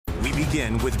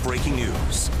begin with breaking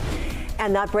news.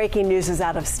 And that breaking news is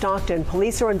out of Stockton.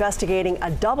 Police are investigating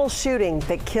a double shooting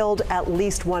that killed at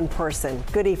least one person.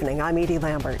 Good evening. I'm Edie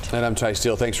Lambert. And I'm Ty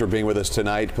Steele. Thanks for being with us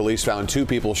tonight. Police found two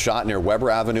people shot near Weber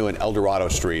Avenue and El Dorado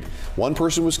Street. One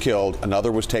person was killed.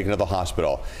 Another was taken to the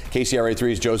hospital. KCRA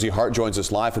 3's Josie Hart joins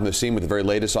us live from the scene with the very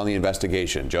latest on the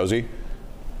investigation. Josie?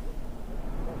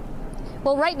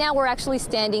 Well, right now we're actually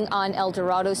standing on El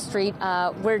Dorado Street.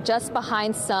 We're just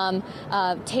behind some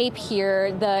tape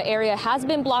here. The area has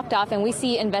been blocked off and we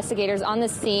see investigators on the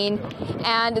scene.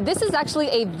 And this is actually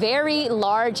a very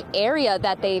large area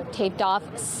that they've taped off.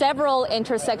 Several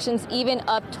intersections, even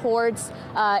up towards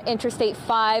Interstate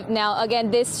 5. Now,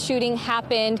 again, this shooting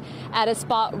happened at a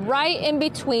spot right in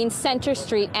between Center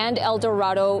Street and El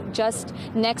Dorado, just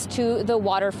next to the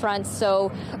waterfront.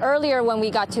 So earlier when we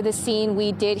got to the scene,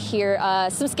 we did hear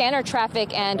some scanner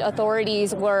traffic, and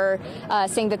authorities were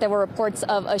saying that there were reports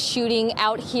of a shooting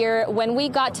out here. When we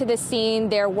got to the scene,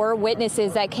 there were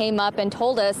witnesses that came up and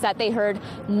told us that they heard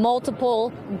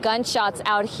multiple gunshots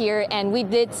out here, and we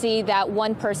did see that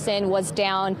one person was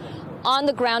down on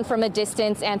the ground from a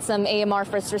distance, and some AMR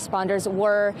first responders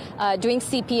were doing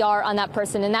CPR on that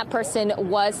person, and that person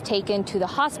was taken to the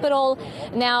hospital.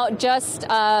 Now, just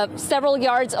several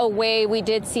yards away, we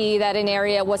did see that an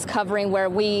area was covering where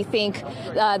we think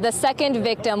the second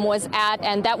victim was at,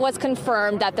 and that was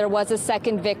confirmed that there was a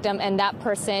second victim, and that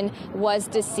person was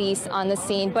deceased on the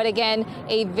scene. But again,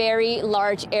 a very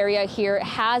large area here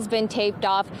has been taped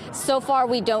off. So far,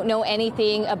 we don't know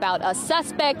anything about a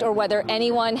suspect or whether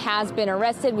anyone has been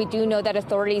arrested. We do know that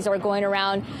authorities are going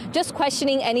around just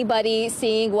questioning anybody,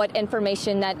 seeing what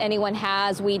information that anyone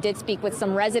has. We did speak with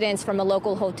some residents from a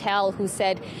local hotel who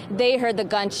said they heard the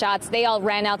gunshots. They all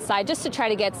ran outside just to try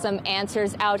to get some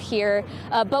answers out here.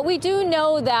 But we do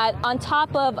know that on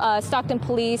top of Stockton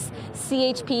Police,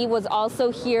 CHP was also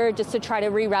here just to try to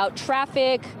reroute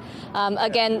traffic.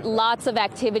 Again, lots of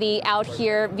activity out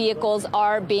here. Vehicles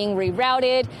are being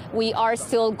rerouted. We are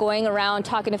still going around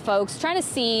talking to folks, trying to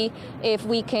see if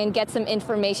we can get some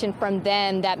information from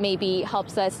them that maybe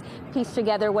helps us piece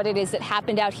together what it is that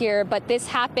happened out here. But this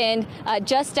happened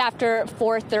just after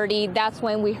 4:30. That's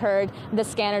when we heard the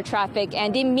scanner traffic,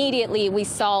 and immediately we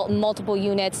saw multiple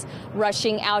units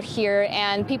rushing out here.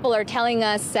 And people are telling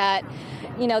us that,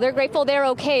 you know, they're grateful they're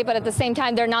okay, but at the same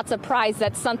time, they're not surprised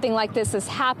that something like this is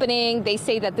happening. They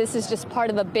say that this is just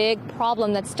part of a big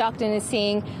problem that Stockton is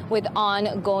seeing with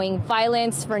ongoing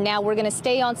violence. For now, we're going to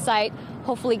stay on site,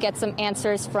 hopefully get some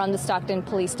answers from the Stockton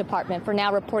Police Department. For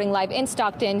now, reporting live in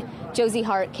Stockton, Josie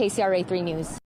Hart, KCRA 3 News.